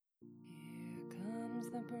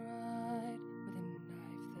the bride with a knife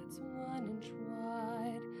that's 1 inch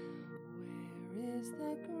wide? Where is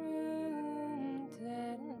the groom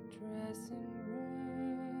dead in the dressing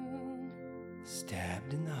room?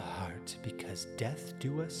 Stabbed in the heart because death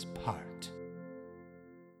do us part.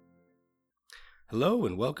 Hello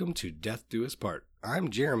and welcome to Death Do Us Part. I'm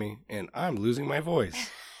Jeremy and I'm losing my voice.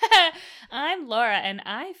 I'm Laura and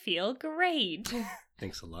I feel great.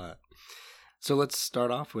 Thanks a lot. So let's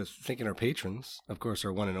start off with thanking our patrons, of course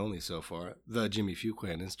our one and only so far, the Jimmy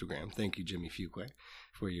Fuqua on Instagram. Thank you, Jimmy Fuqua,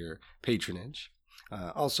 for your patronage.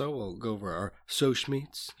 Also, we'll go over our social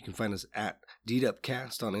meets. You can find us at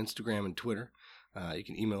DDUPcast on Instagram and Twitter. You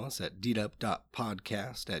can email us at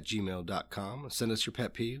ddup.podcast@gmail.com. Send us your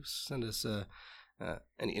pet peeves. Send us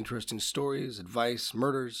any interesting stories, advice,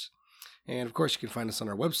 murders. And, of course, you can find us on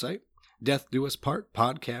our website,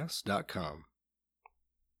 deathdouspartpodcast.com.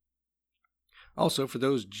 Also, for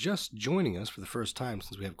those just joining us for the first time,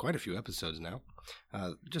 since we have quite a few episodes now,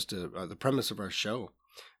 the premise of our show,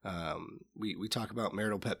 we talk about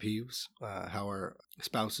marital pet peeves, how our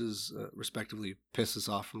spouses respectively piss us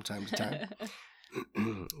off from time to time.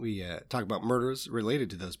 We talk about murders related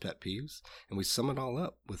to those pet peeves, and we sum it all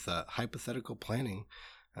up with hypothetical planning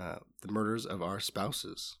the murders of our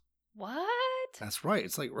spouses. What? That's right.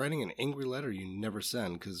 It's like writing an angry letter you never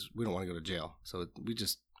send because we don't want to go to jail. So we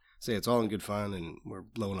just say it's all in good fun and we're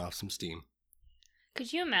blowing off some steam.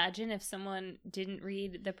 Could you imagine if someone didn't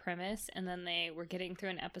read the premise and then they were getting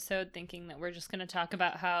through an episode thinking that we're just going to talk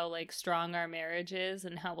about how like strong our marriage is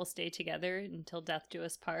and how we'll stay together until death do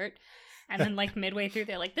us part? And then like midway through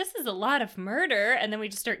they're like, this is a lot of murder, and then we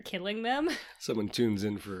just start killing them. Someone tunes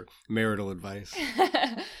in for marital advice.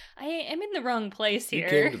 I am in the wrong place here. You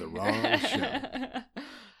came to the wrong show.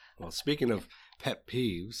 Well, speaking of pet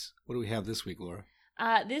peeves, what do we have this week, Laura?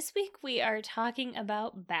 This week we are talking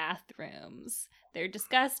about bathrooms. They're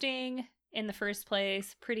disgusting in the first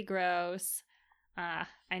place, pretty gross. I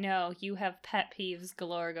know you have pet peeves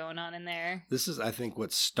galore going on in there. This is, I think,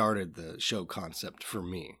 what started the show concept for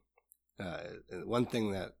me. One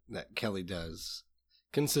thing that Kelly does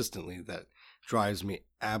consistently that drives me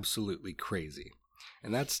absolutely crazy.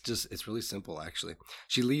 And that's just, it's really simple, actually.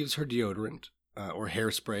 She leaves her deodorant or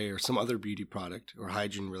hairspray or some other beauty product or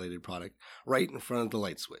hygiene-related product right in front of the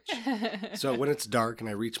light switch. So when it's dark and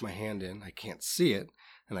I reach my hand in, I can't see it,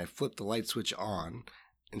 and I flip the light switch on.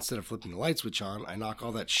 Instead of flipping the light switch on, I knock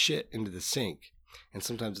all that shit into the sink. And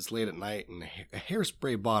sometimes it's late at night and a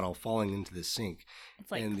hairspray bottle falling into the sink.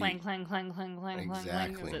 It's like clang, clang, clang, clang, clang,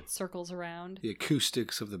 clang, clang as it circles around. The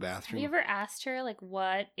acoustics of the bathroom. Have you ever asked her, like,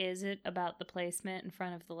 what is it about the placement in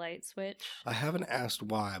front of the light switch? I haven't asked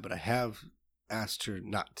why, but I have asked her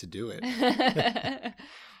not to do it.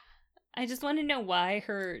 I just want to know why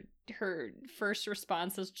her first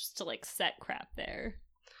response is just to, like, set crap there.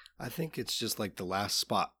 I think it's just, like, the last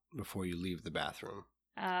spot before you leave the bathroom.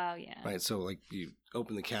 Oh, yeah. Right, so like you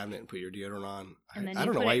open the cabinet and put your deodorant on. And then I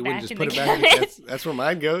don't know put why it you wouldn't back just in put the it back. cabinet. That's where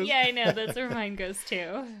mine goes. Yeah, I know. That's where mine goes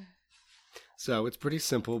too. So it's pretty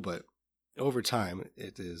simple, but over time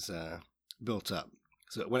it is built up.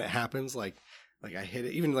 So when it happens, like I hit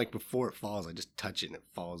it, even like before it falls, I just touch it and it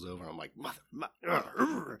falls over. I'm like, mother.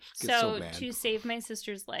 So mad. to save my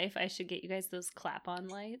sister's life, I should get you guys those clap-on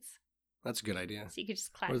lights. That's a good idea. So you could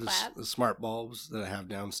just clap. Or the smart bulbs that I have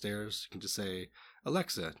downstairs. You can just say,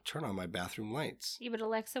 Alexa, turn on my bathroom lights. Yeah, but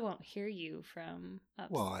Alexa won't hear you from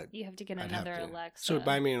upstairs. Well, you have to get another Alexa. So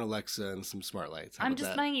buy me an Alexa and some smart lights. I'm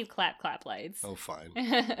just buying you clap lights. Oh, fine.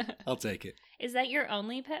 I'll take it. Is that your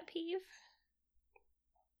only pet peeve?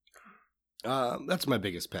 That's my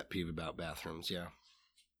biggest pet peeve about bathrooms, yeah.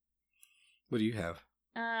 What do you have?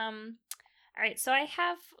 All right, so I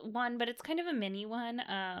have one, but it's kind of a mini one.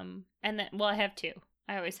 And then, well, I have two.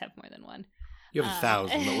 I always have more than one. You have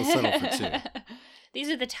 1,000, but we'll settle for two. These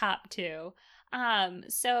are the top two.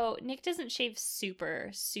 So Nick doesn't shave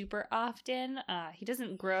super often. He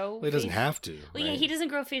doesn't grow. Well, he doesn't have to. Well, right? Yeah, he doesn't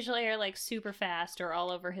grow facial hair like super fast or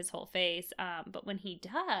all over his whole face. But when he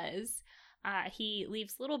does, he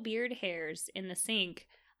leaves little beard hairs in the sink.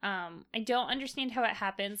 I don't understand how it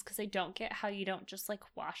happens because I don't get how you don't just like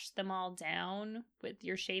wash them all down with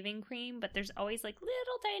your shaving cream, but there's always like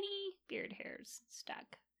little tiny beard hairs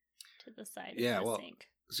stuck to the side of the sink.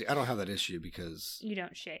 See, I don't have that issue because you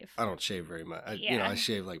don't shave. I don't shave very much. I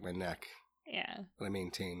shave like my neck. Yeah. But I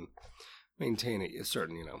maintain a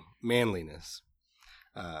certain, manliness.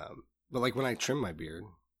 But like when I trim my beard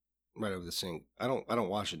right over the sink, I don't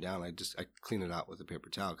wash it down. I clean it out with a paper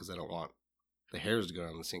towel because I don't want the hairs to go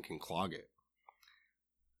down the sink and clog it.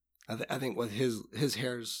 I think with his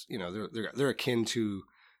hairs, they're akin to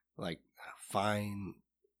like fine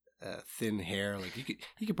thin hair. Like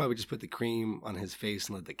you could probably just put the cream on his face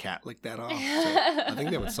and let the cat lick that off. So I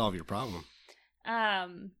think that would solve your problem.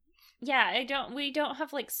 Yeah, we don't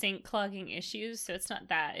have like sink clogging issues, so it's not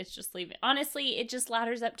that. It's just leave it. Honestly, it just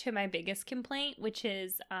ladders up to my biggest complaint, which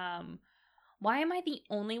is why am I the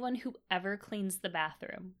only one who ever cleans the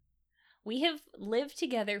bathroom? We have lived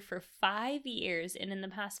together for 5 years, and in the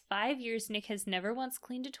past 5 years, Nick has never once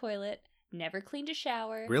cleaned a toilet, never cleaned a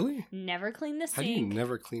shower. Really? Never cleaned the sink. How do you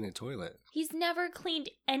never clean a toilet? He's never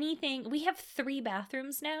cleaned anything. We have 3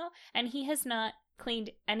 bathrooms now, and he has not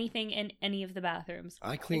cleaned anything in any of the bathrooms.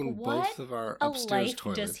 I clean like, both of our upstairs life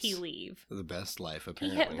toilets. Does he leave? The best life, He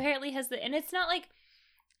apparently. apparently has and it's not like.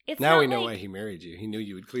 It's now not we know like, why he married you. He knew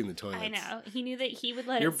you would clean the toilets. I know. He knew that he would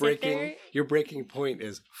let Your it sit there. breaking your breaking point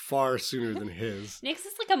is far sooner than his. Nick's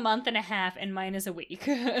is like a month and a half, and mine is a week.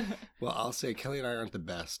 Well, I'll say Kelly and I aren't the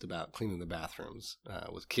best about cleaning the bathrooms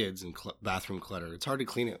with kids and bathroom clutter. It's hard to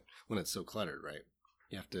clean it when it's so cluttered, right?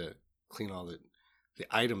 You have to clean all the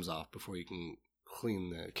items off before you can clean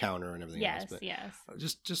the counter and everything else. But yes.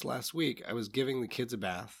 Just last week, I was giving the kids a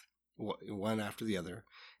bath, one after the other,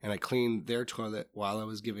 and I cleaned their toilet while I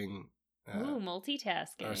was giving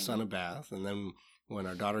multitasking. our son a bath. And then when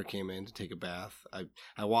our daughter came in to take a bath,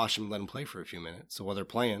 I washed them and let them play for a few minutes. So while they're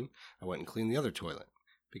playing, I went and cleaned the other toilet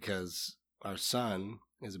because our son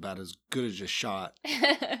is about as good as a shot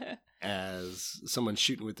as someone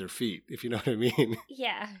shooting with their feet, if you know what I mean.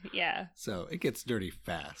 Yeah. So it gets dirty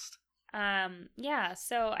fast. Yeah,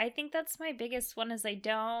 so I think that's my biggest one is I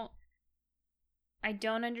don't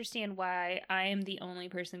understand why I am the only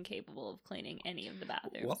person capable of cleaning any of the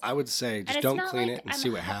bathrooms. Well, I would say just don't clean it and see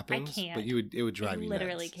what happens. I can't. But it would drive you nuts.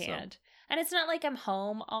 Literally can't. So. And it's not like I'm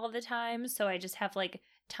home all the time, so I just have like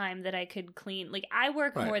time that I could clean. Like I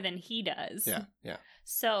work more than he does. Yeah.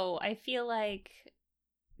 So I feel like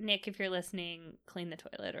Nick, if you're listening, clean the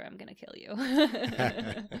toilet or I'm gonna kill you.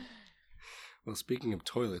 Well, speaking of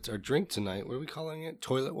toilets, our drink tonight, what are we calling it?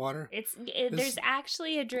 Toilet water? There's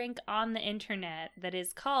actually a drink on the internet that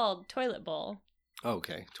is called Toilet Bowl. Oh,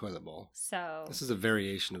 okay, Toilet Bowl. So this is a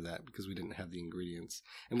variation of that because we didn't have the ingredients.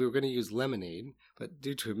 And we were going to use lemonade, but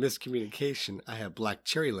due to a miscommunication, I have black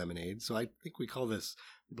cherry lemonade, so I think we call this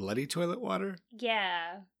bloody toilet water.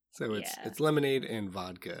 Yeah. So it's lemonade and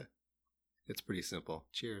vodka. It's pretty simple.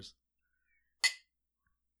 Cheers.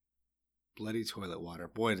 Bloody toilet water.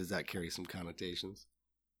 Boy, does that carry some connotations.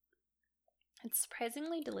 It's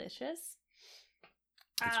surprisingly delicious.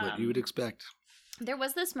 It's what you would expect. There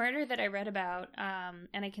was this murder that I read about,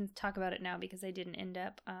 and I can talk about it now because I didn't end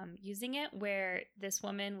up using it, where this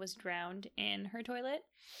woman was drowned in her toilet.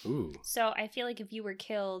 Ooh. So I feel like if you were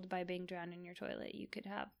killed by being drowned in your toilet, you could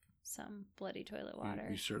have some bloody toilet water.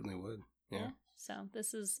 You certainly would. Yeah. So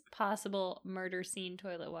this is possible murder scene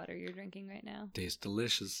toilet water you're drinking right now. Tastes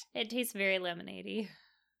delicious. It tastes very lemonade-y.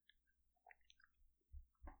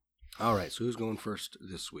 All right, so who's going first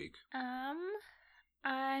this week?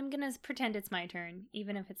 I'm going to pretend it's my turn,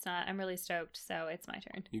 even if it's not. I'm really stoked, so it's my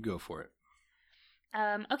turn. You go for it.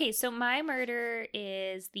 Okay, so my murder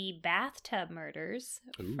is the Bathtub Murders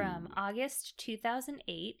from August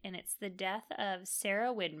 2008, and it's the death of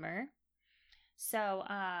Sarah Widmer. So,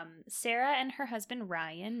 Sarah and her husband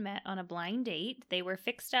Ryan met on a blind date. They were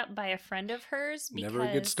fixed up by a friend of hers because... Never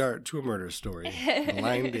a good start to a murder story.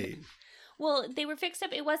 Blind date. Well, they were fixed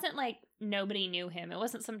up. It wasn't like nobody knew him. It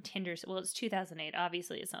wasn't some Tinder... Well, it's 2008.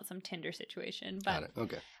 Obviously, it's not some Tinder situation. But, got it.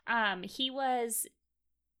 Okay. He was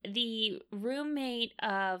the roommate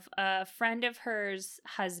of a friend of hers'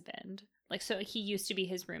 husband. Like, so he used to be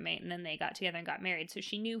his roommate, and then they got together and got married. So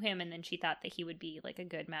she knew him, and then she thought that he would be, like, a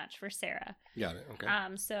good match for Sarah. Got it, okay.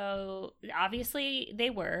 So, obviously, they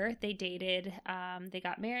dated. They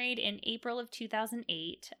got married in April of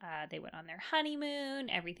 2008. They went on their honeymoon.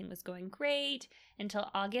 Everything was going great until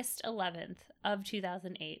August 11th of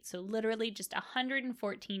 2008. So, literally just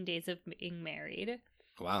 114 days of being married.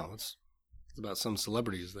 Wow, that's about some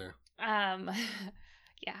celebrities there.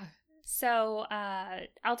 Yeah. So,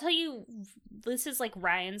 I'll tell you, this is like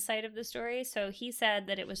Ryan's side of the story. So he said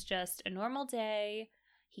that it was just a normal day.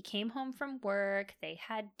 He came home from work. They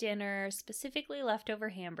had dinner, specifically leftover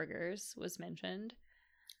hamburgers was mentioned.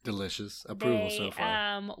 Delicious. Approval so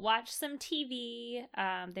far. Watched some TV.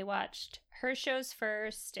 They watched her shows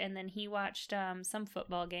first, and then he watched some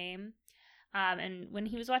football game. And when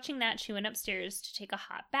he was watching that, she went upstairs to take a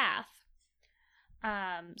hot bath.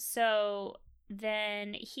 So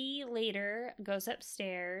then he later goes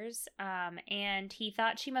upstairs, and he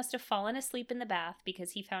thought she must have fallen asleep in the bath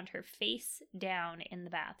because he found her face down in the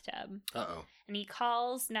bathtub. Uh-oh. And he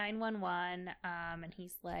calls 911, and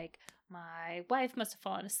he's like, my wife must have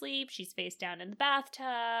fallen asleep. She's face down in the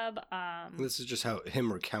bathtub. This is just how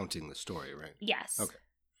him recounting the story, right? Yes. Okay.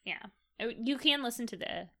 Yeah. You can listen to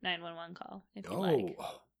the 911 call if you like.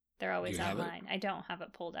 They're always Do you have it? online. I don't have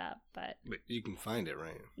it pulled up, but you can find it,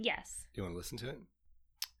 right? yes. Do you want to listen to it?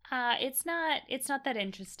 It's not that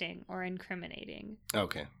interesting or incriminating.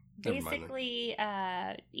 Okay. Never mind then. Basically,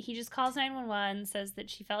 he just calls 911, says that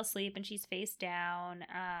she fell asleep and she's face down.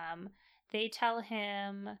 They tell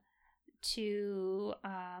him to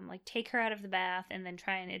like take her out of the bath and then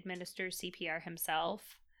try and administer CPR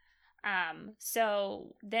himself.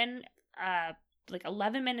 So then like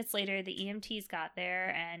 11 minutes later, the EMTs got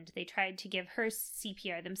there and they tried to give her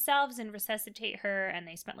CPR themselves and resuscitate her, and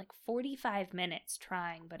they spent like 45 minutes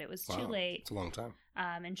trying, but it was too late. It's a long time.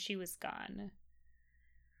 And she was gone.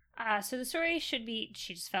 So the story should be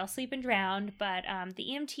she just fell asleep and drowned, but the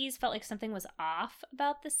EMTs felt like something was off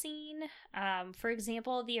about the scene. For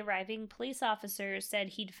example, the arriving police officer said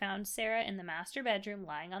he'd found Sarah in the master bedroom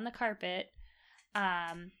lying on the carpet,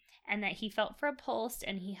 and that he felt for a pulse,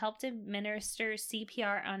 and he helped administer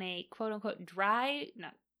CPR on a quote-unquote dry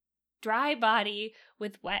body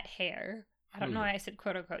with wet hair. I don't know why I said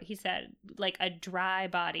quote-unquote. He said like a dry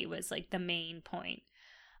body was like the main point.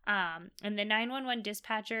 And the 911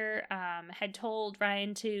 dispatcher had told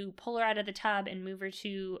Ryan to pull her out of the tub and move her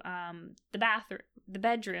to the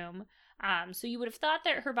bedroom. So you would have thought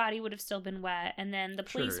that her body would have still been wet. And then the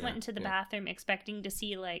police went into the bathroom expecting to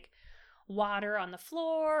see like water on the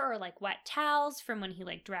floor or like wet towels from when he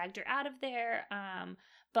like dragged her out of there.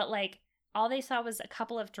 But like all they saw was a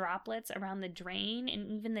couple of droplets around the drain, and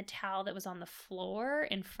even the towel that was on the floor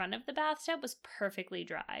in front of the bathtub was perfectly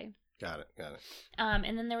dry. Got it.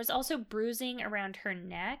 And then there was also bruising around her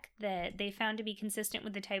neck that they found to be consistent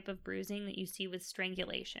with the type of bruising that you see with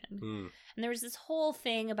strangulation. And there was this whole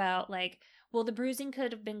thing about like, well, the bruising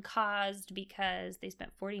could have been caused because they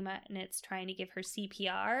spent 40 minutes trying to give her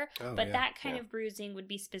CPR, but that kind of bruising would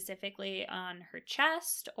be specifically on her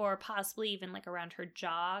chest or possibly even like around her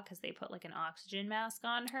jaw because they put like an oxygen mask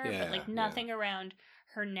on her, but like nothing around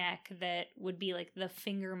her neck that would be like the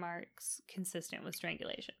finger marks consistent with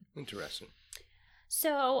strangulation. Interesting.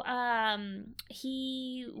 So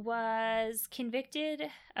he was convicted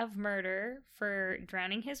of murder for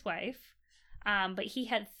drowning his wife, but he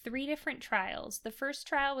had 3 different trials. The first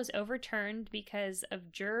trial was overturned because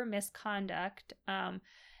of juror misconduct.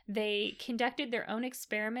 They conducted their own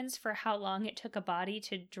experiments for how long it took a body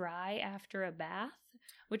to dry after a bath,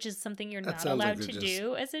 which is something you're not allowed to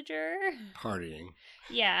do as a juror. Partying.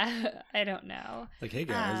 Yeah, I don't know. Like, hey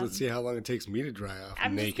guys, let's see how long it takes me to dry off.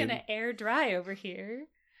 I'm naked. just going to air dry over here.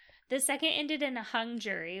 The second ended in a hung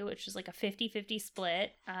jury, which was like a 50-50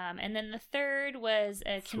 split. And then the third was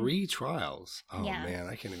 3 trials. Oh yeah. Man,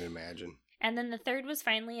 I can't even imagine. And then the third was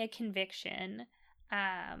finally a conviction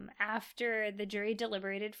after the jury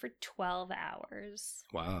deliberated for 12 hours.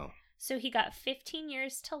 Wow. So he got 15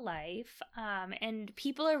 years to life, and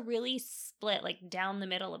people are really split, like, down the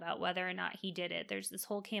middle about whether or not he did it. There's this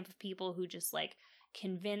whole camp of people who just, like,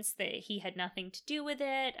 convinced that he had nothing to do with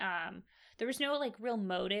it. There was no, like, real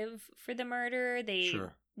motive for the murder.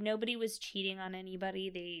 Nobody was cheating on anybody.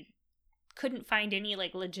 They couldn't find any,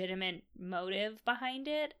 like, legitimate motive behind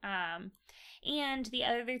it. And the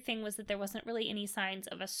other thing was that there wasn't really any signs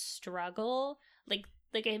of a struggle.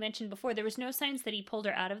 Like I mentioned before, there was no signs that he pulled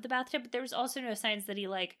her out of the bathtub, but there was also no signs that he,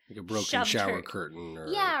 like a broken shower curtain.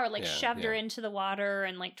 Or, shoved her into the water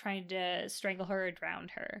and, like, trying to strangle her or drown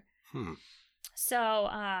her. So,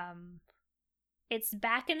 it's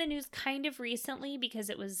back in the news kind of recently because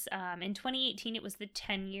it was, in 2018, it was the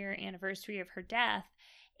 10-year anniversary of her death,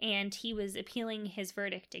 and he was appealing his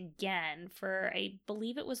verdict again for, I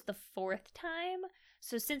believe it was the 4th time.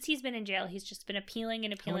 So since he's been in jail, he's just been appealing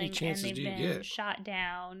and appealing, and they've been shot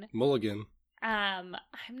down. Mulligan. I'm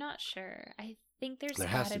not sure. I think there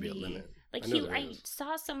has to be a limit. Like I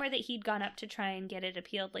saw somewhere that he'd gone up to try and get it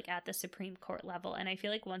appealed, like at the Supreme Court level, and I feel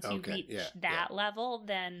like once you reach that level,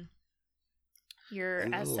 then you're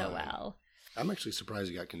SOL. I'm actually surprised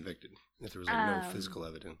he got convicted. If there was no physical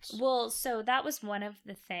evidence. Well, so that was one of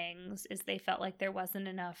the things, is they felt like there wasn't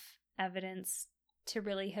enough evidence to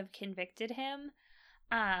really have convicted him.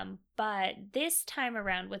 But this time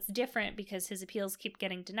around, what's different, because his appeals keep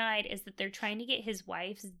getting denied, is that they're trying to get his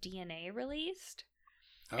wife's DNA released.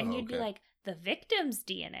 And you'd be like, the victim's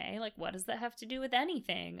DNA? Like, what does that have to do with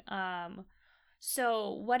anything?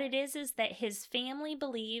 So what it is that his family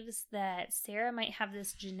believes that Sarah might have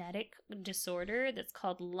this genetic disorder that's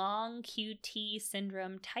called long QT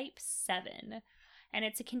syndrome type 7. And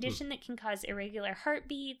it's a condition that can cause irregular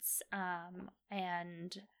heartbeats,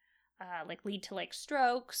 and like lead to like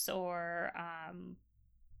strokes or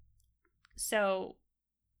so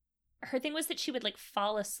her thing was that she would like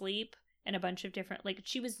fall asleep in a bunch of different, like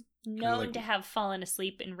she was known like, to have fallen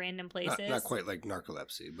asleep in random places. Not quite like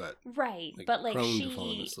narcolepsy, but right, but like prone she, to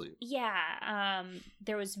falling asleep. yeah,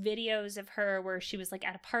 there was videos of her where she was like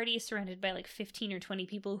at a party surrounded by like 15 or 20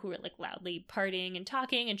 people who were like loudly partying and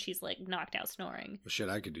talking, and she's like knocked out snoring. Well, shit,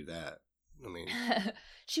 I could do that. I mean,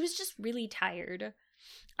 she was just really tired.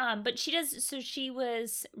 But she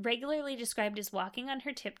was regularly described as walking on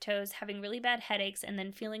her tiptoes, having really bad headaches, and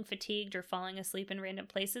then feeling fatigued or falling asleep in random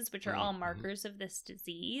places, which are all markers of this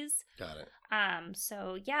disease. Got it.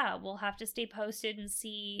 So yeah, we'll have to stay posted and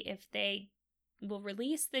see if they will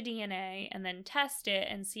release the DNA and then test it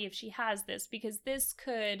and see if she has this, because this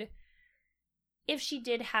could, if she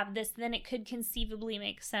did have this, then it could conceivably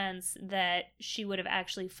make sense that she would have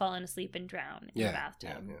actually fallen asleep and drowned in the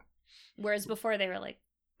bathtub. Yeah. Whereas before they were like,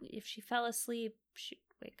 if she fell asleep, she'd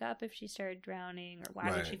wake up if she started drowning, or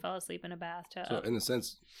why would she fall asleep in a bathtub? So in a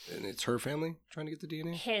sense, and it's her family trying to get the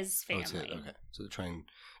DNA? His family. Oh, it's okay. So they're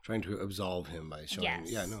trying to absolve him by showing,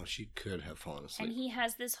 she could have fallen asleep. And he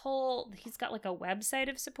has this whole, he's got like a website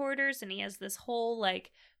of supporters, and he has this whole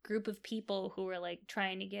like group of people who are like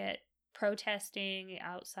trying to get protesting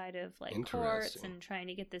outside of like courts and trying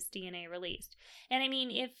to get this DNA released. And I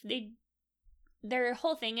mean, their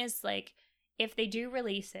whole thing is like, if they do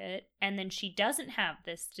release it and then she doesn't have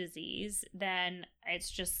this disease, then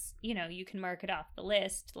it's just, you can mark it off the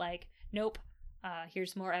list. Like, nope,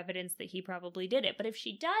 here's more evidence that he probably did it. But if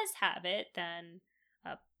she does have it, then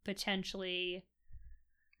potentially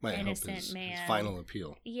might innocent help man. His final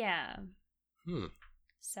appeal. Yeah.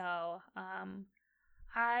 So,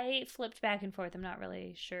 I flipped back and forth. I'm not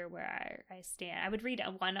really sure where I stand. I would read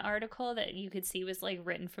one article that you could see was like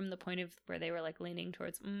written from the point of where they were like leaning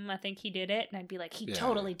towards, I think he did it. And I'd be like, he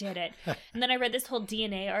totally did it. And then I read this whole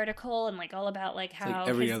DNA article and like all about like how like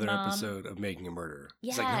every his other mom... episode of Making a Murderer.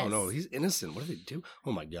 Yes. It's like, no, he's innocent. What did they do?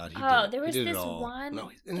 Oh my God, there was this one. No,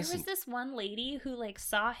 he's innocent. There was this one lady who like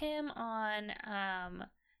saw him on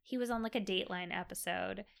he was on like a Dateline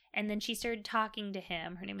episode, and then she started talking to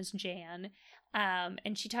him. Her name was Jan.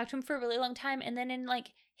 And she talked to him for a really long time, and then in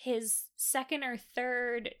like his second or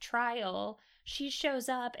third trial, she shows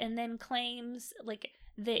up and then claims like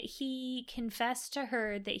that he confessed to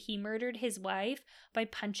her that he murdered his wife by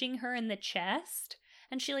punching her in the chest.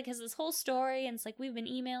 And she like has this whole story, and it's like, we've been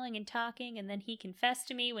emailing and talking, and then he confessed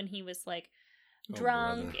to me when he was like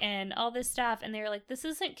drunk and all this stuff. And they're like, this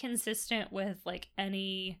isn't consistent with like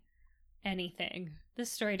anything. This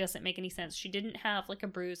story doesn't make any sense. She didn't have like a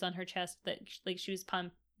bruise on her chest that like she was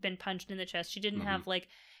been punched in the chest. She didn't have like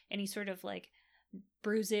any sort of like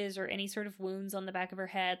bruises or any sort of wounds on the back of her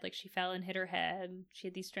head. Like she fell and hit her head. She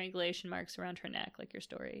had these strangulation marks around her neck. Like your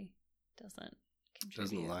story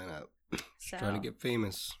doesn't line up. So, trying to get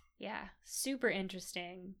famous. Yeah, super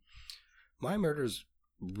interesting. My murder's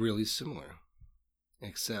really similar,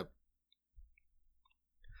 except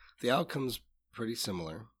the outcome's pretty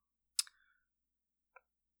similar.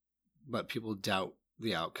 But people doubt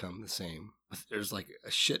the outcome the same. There's like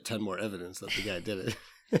a shit ton more evidence that the guy did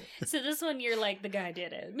it. So this one, you're like, the guy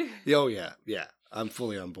did it. Oh, yeah. I'm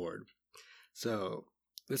fully on board. So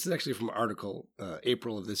this is actually from an article,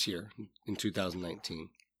 April of this year, in 2019.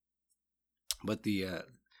 But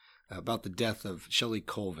about the death of Shelley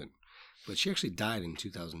Colvin. But she actually died in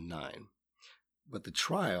 2009. But the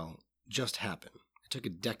trial just happened. It took a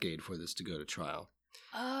decade for this to go to trial.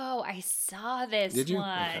 Oh, I saw this Did you? one.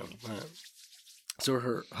 Okay. All right. So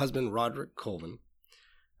her husband, Roderick Colvin,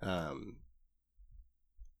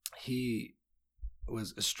 he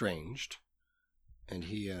was estranged, and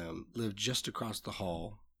he lived just across the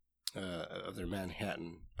hall of their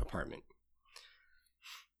Manhattan apartment.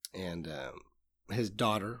 And his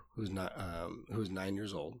daughter, who was 9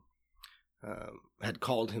 years old, had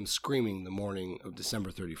called him screaming the morning of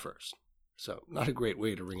December 31st. So not a great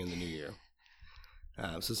way to ring in the new year.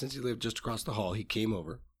 So since he lived just across the hall, he came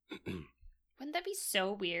over. Wouldn't that be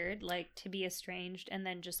so weird, like, to be estranged and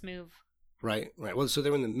then just move? Right. Well, so they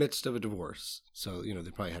were in the midst of a divorce. So, they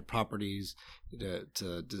probably had properties,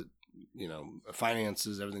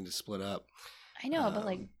 finances, everything to split up. I know, but,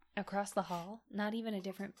 like, across the hall? Not even a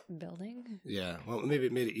different building? Yeah. Well, maybe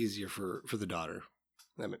it made it easier for the daughter.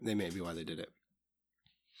 That may be why they did it.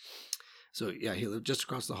 So, yeah, he lived just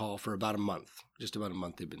across the hall for about a month. Just about a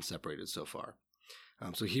month they've been separated so far.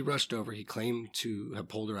 So he rushed over. He claimed to have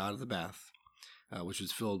pulled her out of the bath, which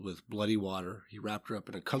was filled with bloody water. He wrapped her up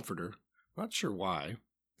in a comforter. Not sure why.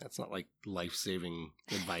 That's not like life-saving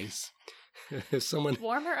advice. If someone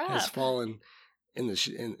warm her up. has fallen in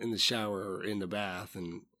the shower or in the bath,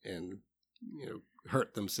 and and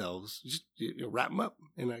hurt themselves, just wrap them up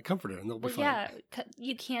in a comforter and they'll be fine. Yeah,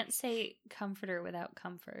 you can't say comforter without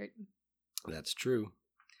comfort. That's true.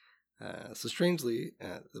 So strangely,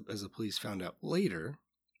 as the police found out later,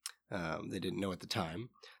 they didn't know at the time,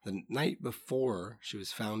 the night before she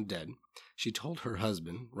was found dead, she told her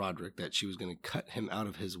husband, Roderick, that she was going to cut him out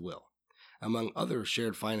of his will, among other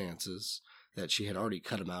shared finances that she had already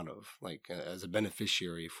cut him out of, like as a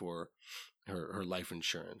beneficiary for her life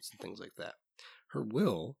insurance and things like that. Her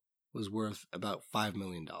will was worth about $5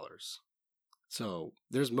 million. So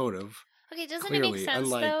there's motive. Okay, doesn't Clearly, it make sense,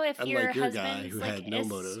 unlike- though, if your unlike your guy husband's who like had no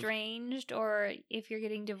motive. estranged, or if you're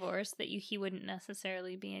getting divorced, that he wouldn't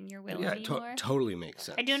necessarily be in your will Yeah, it anymore? totally makes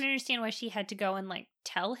sense. I don't understand why she had to go and like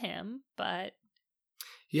tell him, but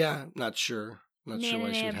Yeah, not sure. Not sure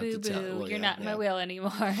why she would have to tell. boo-boo, Well, you're yeah, not in my yeah. will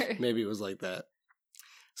anymore. Maybe it was like that.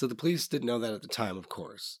 So the police didn't know that at the time, of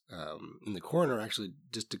course. And the coroner actually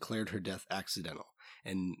just declared her death accidental.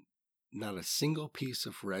 And not a single piece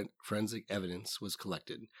of forensic evidence was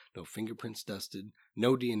collected. No fingerprints dusted,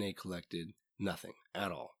 no DNA collected, nothing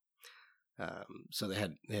at all. So they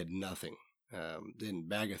had nothing. They didn't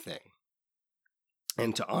bag a thing.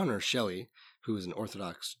 And to honor Shelley, who was an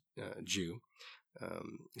Orthodox Jew,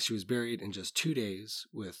 she was buried in just 2 days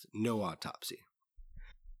with no autopsy.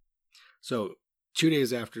 So 2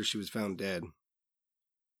 days after she was found dead,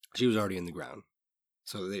 she was already in the ground.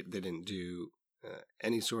 So they didn't do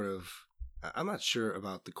any sort of... I'm not sure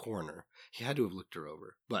about the coroner. He had to have looked her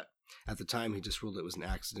over. But at the time, he just ruled it was an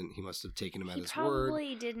accident. He must have taken him at his word. He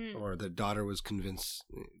probably didn't. Or the daughter was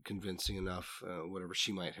convincing enough, whatever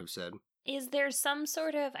she might have said. Is there some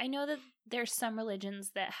sort of... I know that there's some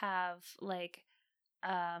religions that have like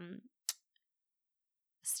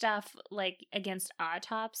stuff like against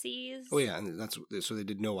autopsies. Oh yeah, and so they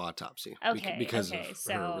did no autopsy. Okay, because okay. of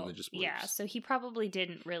So her religious beliefs. yeah, so he probably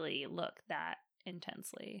didn't really look that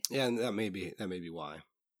intensely. Yeah, and that may be why.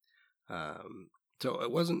 So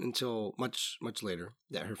it wasn't until much later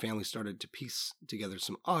that her family started to piece together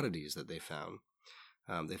some oddities that they found.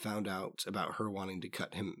 They found out about her wanting to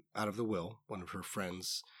cut him out of the will. One of her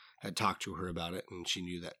friends had talked to her about it, and she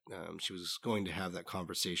knew that she was going to have that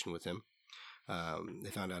conversation with him. They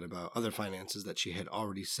found out about other finances that she had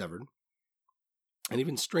already severed. And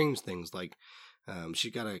even strange things like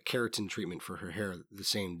she got a keratin treatment for her hair the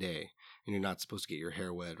same day. And you're not supposed to get your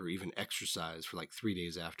hair wet or even exercise for like 3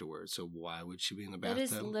 days afterwards. So why would she be in the bathtub? That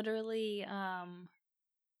is literally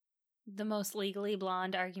the most legally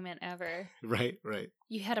blonde argument ever. Right.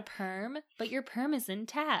 You had a perm, but your perm is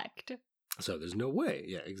intact. So there's no way.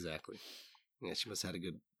 Yeah, exactly. Yeah, she must have had a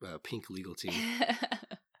good pink legal team.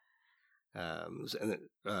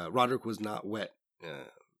 Roderick was not wet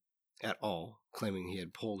at all, claiming he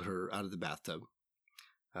had pulled her out of the bathtub.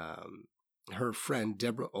 Her friend,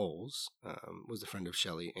 Deborah Oles, was a friend of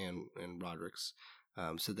Shelley and Roderick's,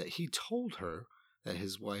 said that he told her that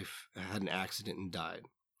his wife had an accident and died.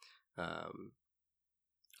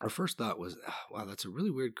 Our first thought was, wow, that's a really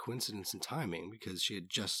weird coincidence in timing, because she had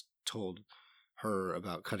just told her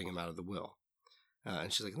about cutting him out of the will.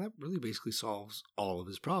 And she's like, that really basically solves all of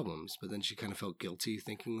his problems. But then she kind of felt guilty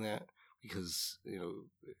thinking that, because,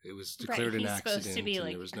 it was declared an accident. He's supposed to be and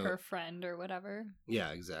like there was her friend or whatever.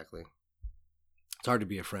 Yeah, exactly. It's hard to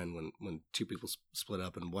be a friend when two people split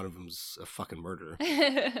up and one of them's a fucking murderer.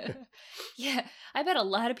 Yeah, I bet a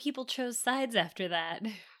lot of people chose sides after that.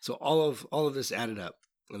 So all of this added up,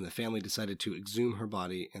 and the family decided to exhume her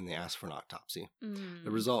body, and they asked for an autopsy.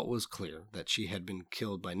 The result was clear that she had been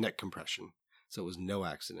killed by neck compression. So it was no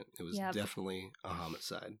accident. It was definitely a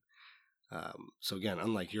homicide. So again,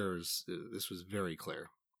 unlike yours, this was very clear.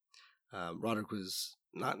 Roderick was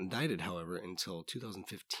not indicted, however, until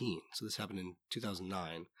 2015. So this happened in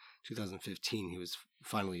 2009. 2015, he was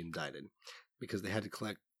finally indicted because they had to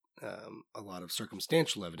collect a lot of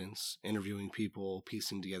circumstantial evidence, interviewing people,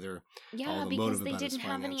 piecing together all the motive about his finances. Yeah, because they didn't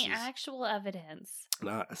have any actual evidence.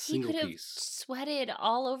 Not a single piece. He could have sweated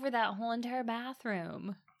all over that whole entire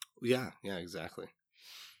bathroom. Yeah, exactly.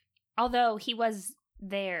 Although he was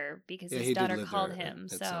there because his daughter called him.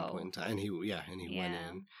 At some point in time. And he went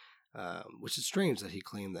in. Which is strange that he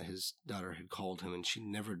claimed that his daughter had called him, and she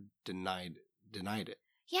never denied it.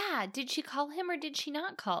 Yeah, did she call him or did she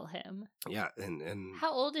not call him? Yeah, and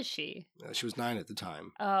how old is she? She was 9 at the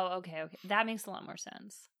time. Oh, okay, that makes a lot more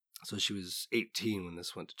sense. So she was 18 when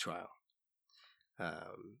this went to trial.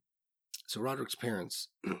 So Roderick's parents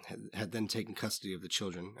had then taken custody of the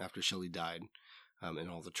children after Shelley died, in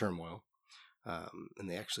all the turmoil, and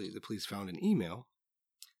the police found an email.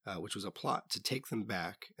 Which was a plot to take them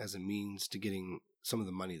back as a means to getting some of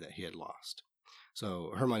the money that he had lost.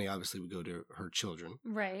 So her money obviously would go to her children.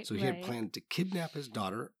 Right. So he had planned to kidnap his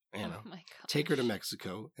daughter, Anna, Oh my god. take her to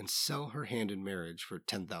Mexico, and sell her hand in marriage for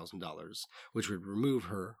 $10,000, which would remove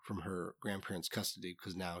her from her grandparents' custody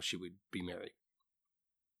because now she would be married.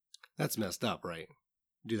 That's messed up, right?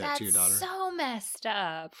 Do that to your daughter. That's so messed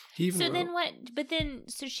up. He even So wrote- then what? But then,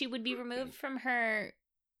 so she would be removed from her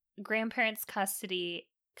grandparents' custody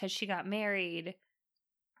because she got married.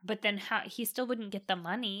 But then how he still wouldn't get the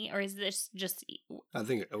money, or is this just I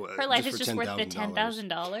think her life is just worth the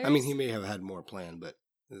 $10,000? I mean, he may have had more planned, but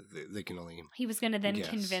they can only. He was going to then guess.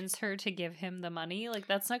 convince her to give him the money. Like,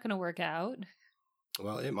 that's not going to work out.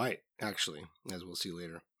 Well, it might actually, as we'll see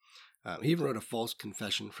later. He even wrote a false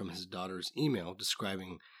confession from his daughter's email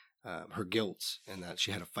describing her guilt and that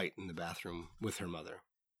she had a fight in the bathroom with her mother.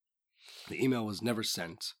 The email was never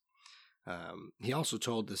sent. He also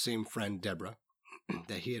told the same friend, Deborah,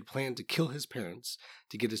 that he had planned to kill his parents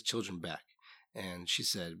to get his children back. And she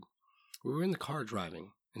said, we were in the car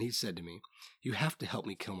driving, and he said to me, you have to help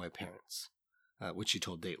me kill my parents, which she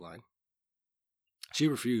told Dateline. She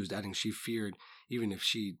refused, adding she feared even if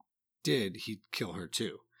she did, he'd kill her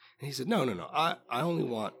too. And he said, no, I only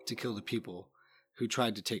want to kill the people who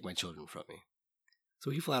tried to take my children from me.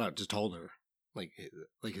 So he flat out just told her, like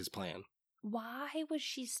his plan. Why was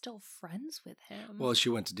she still friends with him? Well, she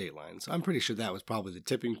went to Dateline, so I'm pretty sure that was probably the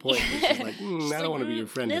tipping point. She's like, She's I don't want to be your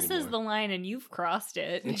friend This anymore. is the line, and you've crossed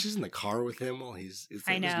it. And she's in the car with him while it's like,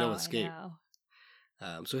 I know. there's no escape.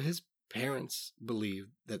 I know. So his parents believed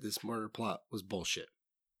that this murder plot was bullshit.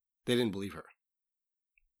 They didn't believe her.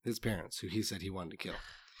 His parents, who he said he wanted to kill.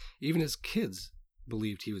 Even his kids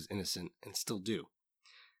believed he was innocent and still do.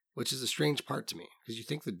 Which is a strange part to me, because you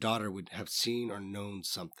think the daughter would have seen or known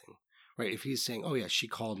something. Right? If he's saying, oh yeah, she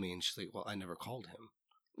called me, and she's like, well, I never called him.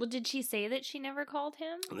 Well, did she say that she never called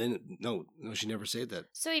him? And then, no, she never said that.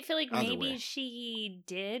 So I feel like Either maybe way. she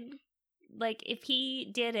did. Like, if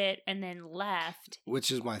he did it and then left,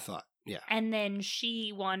 Which is my thought, yeah. and then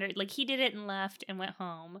she wandered, like, he did it and left and went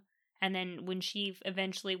home. And then when she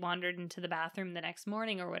eventually wandered into the bathroom the next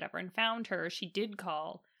morning or whatever and found her, she did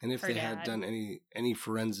call. And if her they had dad. done any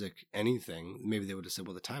forensic anything, maybe they would have said,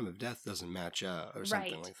 well, the time of death doesn't match up or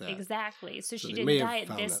something Right, like that. exactly. So So she they may didn't have die at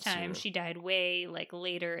found this that time. sooner. She died way, like,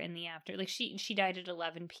 later in the after. Like, she died at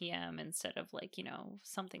 11 p.m. instead of, like,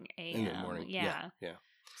 something a.m. In the morning. Yeah.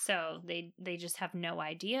 So they just have no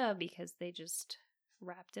idea because they just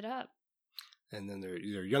wrapped it up. And then their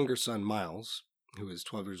younger son, Miles, who was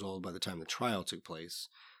 12 years old by the time the trial took place,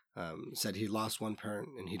 said he lost one parent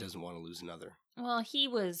and he doesn't want to lose another. Well, he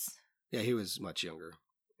was... Yeah, he was much younger.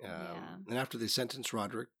 Yeah. And after they sentenced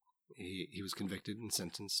Roderick, he was convicted and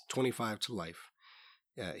sentenced 25 to life.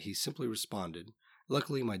 He simply responded,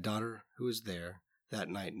 luckily my daughter, who was there that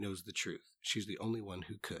night, knows the truth. She's the only one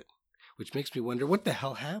who could. Which makes me wonder, what the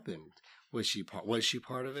hell happened? Was she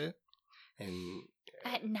part of it? And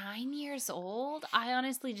At 9 years old, I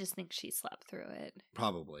honestly just think she slept through it.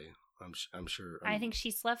 probably. I'm sure. I think she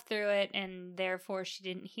slept through it, and therefore she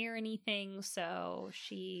didn't hear anything, so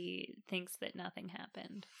she thinks that nothing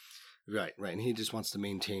happened. Right. And he just wants to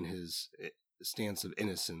maintain his stance of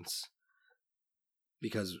innocence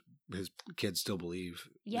because his kids still believe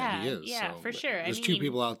that he is. Yeah, for sure. There's two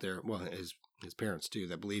people out there, well, his parents too,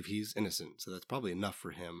 that believe he's innocent. So that's probably enough for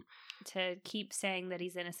him to keep saying that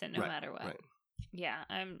he's innocent no matter what. Right. Yeah,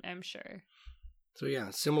 I'm sure. So yeah,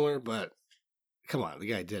 similar, but come on, the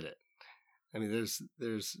guy did it. I mean,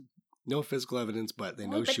 there's no physical evidence, but they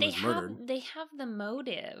know she was murdered. They have the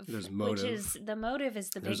motive. There's motive. Which is the motive is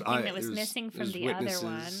the big There's thing that was missing from there's the other witnesses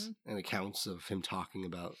one. and accounts of him talking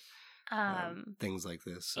about things like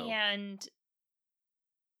this. So. And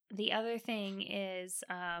the other thing is,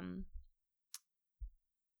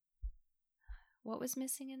 what was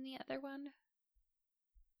missing in the other one?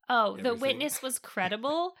 Oh, Everything. the witness was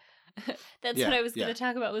credible. That's what I was going to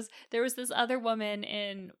talk about. Was there was this other woman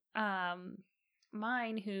in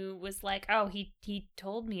mine who was like, oh, he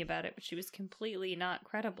told me about it, but she was completely not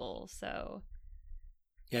credible. So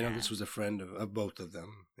yeah, no, this was a friend of both of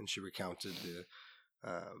them, and she recounted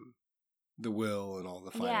the will and all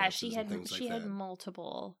the finances. Yeah, and things she like had that.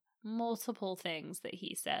 multiple things that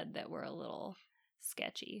he said that were a little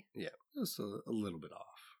sketchy. Yeah, just a little bit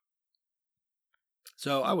off.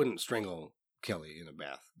 So I wouldn't strangle Kelly in a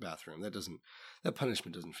bathroom. That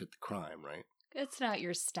punishment doesn't fit the crime, right? It's not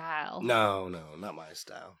your style. No, not my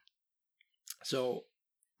style. So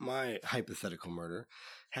my hypothetical murder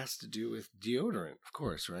has to do with deodorant, of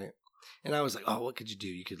course, right? And I was like, oh, what could you do?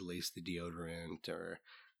 You could lace the deodorant or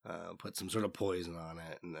put some sort of poison on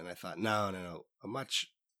it. And then I thought, no. A much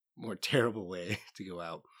more terrible way to go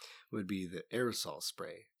out would be the aerosol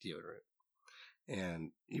spray deodorant.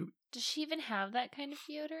 And you Does she even have that kind of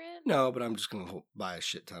deodorant? no, but I'm just going to buy a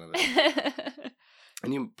shit ton of it.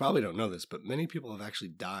 And you probably don't know this, but many people have actually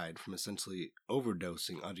died from essentially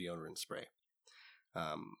overdosing on deodorant spray.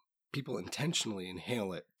 People intentionally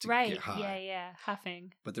inhale it to Right. get high. Yeah.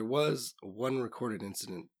 Huffing. But there was one recorded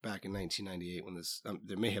incident back in 1998 when this,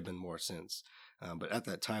 there may have been more since, but at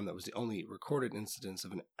that time that was the only recorded incidence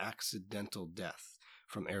of an accidental death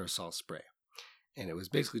from aerosol spray. And it was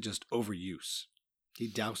basically just overuse. He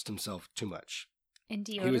doused himself too much. In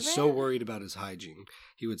deodorant? He was so worried about his hygiene,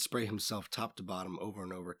 he would spray himself top to bottom over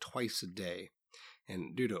and over twice a day.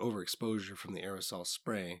 And due to overexposure from the aerosol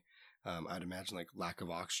spray, I'd imagine like lack of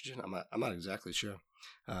oxygen. I'm not exactly sure.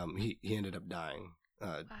 He ended up dying,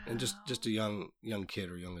 and just a young kid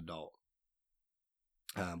or young adult.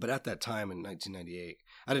 But at that time in 1998,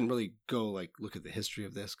 I didn't really go like look at the history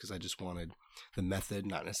of this because I just wanted the method,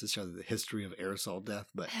 not necessarily the history of aerosol death.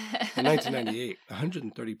 But in 1998,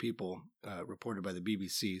 130 people reported by the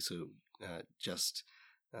BBC, so just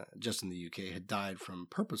in the UK, had died from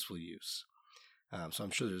purposeful use. So I'm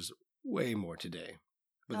sure there's way more today.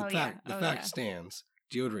 But the fact stands,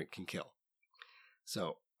 deodorant can kill.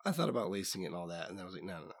 So I thought about lacing it and all that, and then I was like,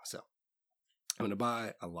 no. So I'm going to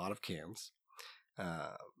buy a lot of cans,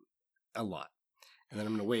 a lot. And then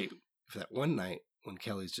I'm going to wait for that one night when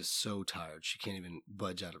Kelly's just so tired, she can't even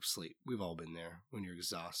budge out of sleep. We've all been there when you're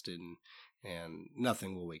exhausted and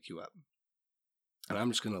nothing will wake you up. And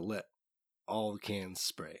I'm just going to let all the cans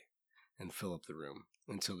spray and fill up the room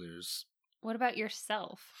until there's... What about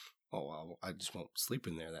yourself? Oh, well, I just won't sleep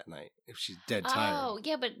in there that night if she's dead tired. Oh,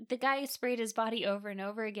 yeah, but the guy sprayed his body over and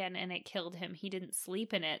over again and it killed him. He didn't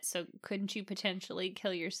sleep in it, so couldn't you potentially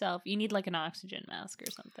kill yourself? You need like an oxygen mask or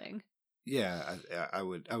something. Yeah, I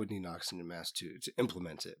would need an oxygen mask to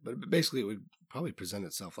implement it. But basically it would probably present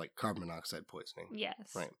itself like carbon monoxide poisoning.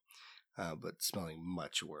 Yes. Right. But smelling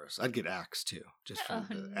much worse. I'd get Axe too, just for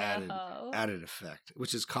the no. added effect,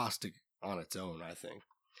 which is caustic on its own, I think.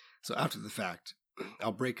 So after the fact,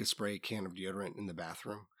 I'll break a spray can of deodorant in the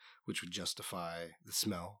bathroom, which would justify the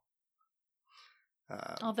smell.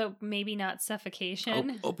 Although maybe not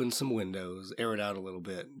suffocation. Open some windows, air it out a little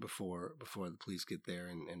bit before the police get there,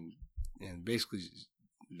 and basically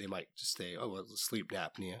they might just say, oh, well, it's sleep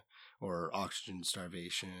apnea or oxygen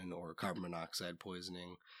starvation or carbon monoxide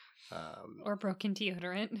poisoning. Or broken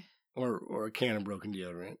deodorant. Or a can of broken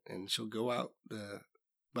deodorant, and she'll go out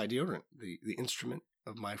by deodorant, the instrument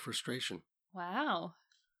of my frustration. Wow.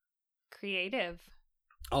 Creative.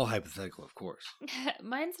 All hypothetical, of course.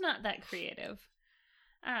 Mine's not that creative.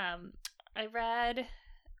 I read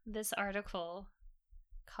this article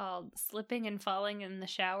called Slipping and Falling in the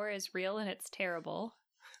Shower is Real and It's Terrible.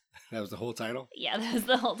 That was the whole title? Yeah, that was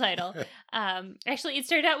the whole title. Actually, it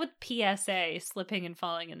started out with PSA, Slipping and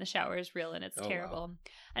Falling in the Shower is Real and It's Terrible.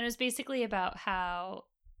 Wow. And it was basically about how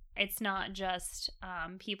it's not just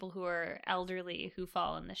people who are elderly who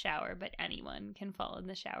fall in the shower, but anyone can fall in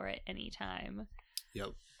the shower at any time. Yep.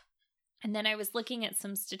 And then I was looking at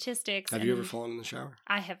some statistics. Have you ever fallen in the shower?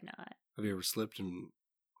 I have not. Have you ever slipped and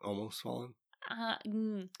almost fallen?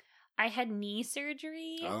 I had knee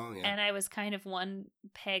surgery, and I was kind of one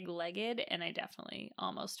peg-legged, and I definitely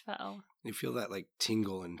almost fell. You feel that like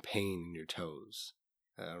tingle and pain in your toes.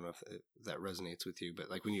 I don't know if that resonates with you,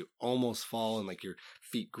 but like when you almost fall and like your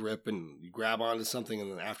feet grip and you grab onto something,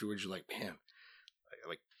 and then afterwards you're like, man,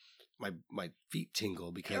 like my feet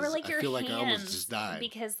tingle because like I feel like I almost just died.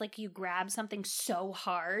 Because like you grab something so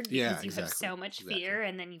hard because you have so much fear,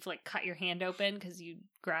 and then you've like cut your hand open because you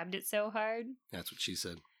grabbed it so hard. That's what she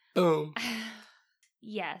said. Boom.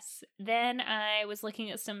 Yes. Then I was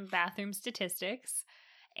looking at some bathroom statistics.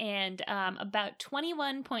 And about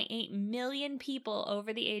 21.8 million people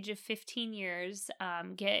over the age of 15 years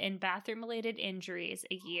get in bathroom-related injuries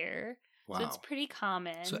a year. Wow. So it's pretty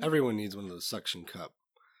common. So everyone needs one of those suction cup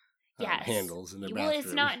handles in their bathroom. Well,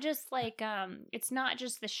 it's not just like it's not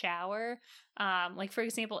just the shower. Like for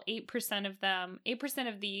example, 8%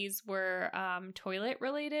 of these were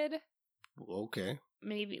toilet-related. Okay.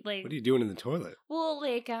 Maybe like what are you doing in the toilet? Well,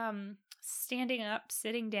 like standing up,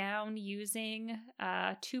 sitting down, using.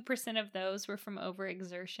 2% of those were from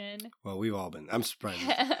overexertion. Well, we've all been. I'm surprised.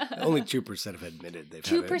 Only 2% have admitted they've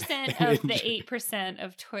 2% had of the 8%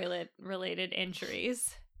 of toilet-related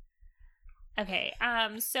injuries. Okay,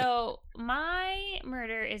 so my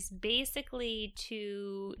murder is basically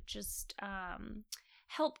to just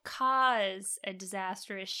help cause a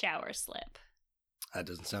disastrous shower slip. That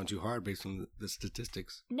doesn't sound too hard based on the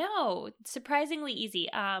statistics. No, surprisingly easy.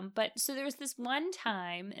 But so there was this one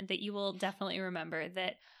time that you will definitely remember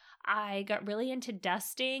that I got really into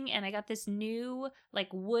dusting, and I got this new like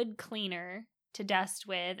wood cleaner to dust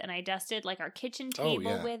with, and I dusted like our kitchen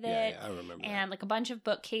table with it. Yeah, I remember. And like a bunch of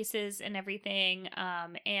bookcases and everything.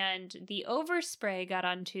 And the overspray got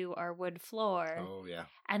onto our wood floor. Oh yeah.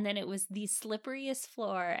 And then it was the slipperiest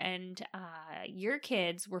floor, and your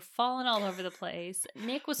kids were falling all over the place.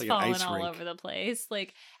 Nick was Like an falling ice all rink. over the place.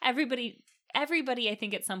 Like everybody, I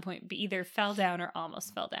think at some point either fell down or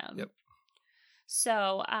almost fell down. Yep.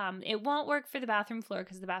 So it won't work for the bathroom floor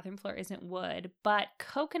because the bathroom floor isn't wood, but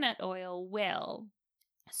coconut oil will.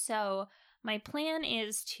 So my plan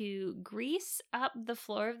is to grease up the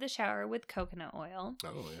floor of the shower with coconut oil.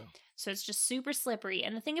 Oh yeah. So it's just super slippery.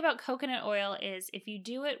 And the thing about coconut oil is if you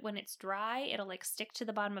do it when it's dry, it'll like stick to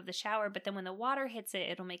the bottom of the shower. But then when the water hits it,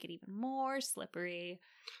 it'll make it even more slippery.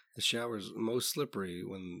 The shower's most slippery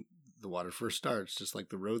when the water first starts, just like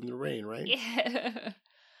the road in the rain, right? Yeah.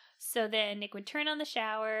 So then Nick would turn on the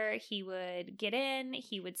shower, he would get in,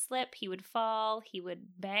 he would slip, he would fall, he would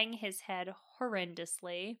bang his head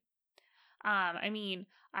horrendously. I mean,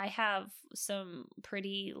 I have some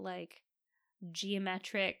pretty like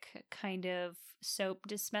geometric kind of soap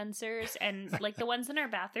dispensers, and like the ones in our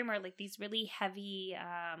bathroom are like these really heavy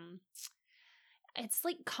it's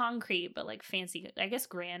like concrete but like fancy, I guess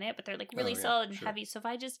granite, but they're like really solid and heavy. So if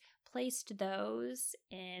I just placed those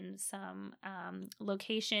in some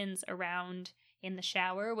locations around in the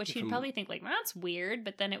shower, which he'd probably think like, well, that's weird,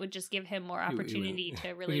 but then it would just give him more opportunity to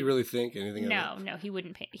really. Would he really think anything of it? No, he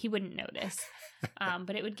wouldn't. He wouldn't notice.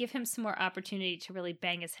 But it would give him some more opportunity to really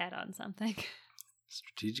bang his head on something.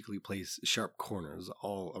 Strategically place sharp corners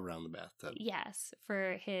all around the bathtub. Yes,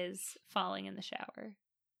 for his falling in the shower.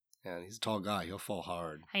 And he's a tall guy; he'll fall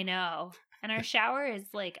hard. I know. And our shower is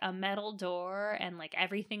like a metal door, and like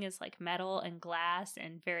everything is like metal and glass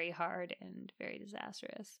and very hard and very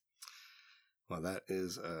disastrous. Well, that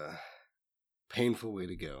is a painful way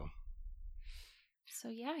to go. So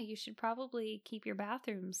yeah, you should probably keep your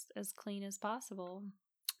bathrooms as clean as possible.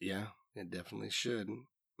 Yeah, it definitely should.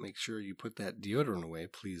 Make sure you put that deodorant away,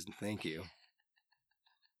 please and thank you.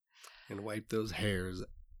 And wipe those hairs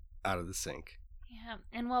out of the sink. Yeah,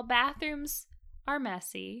 and while bathrooms are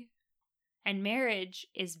messy, and marriage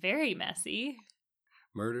is very messy,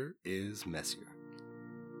 murder is messier.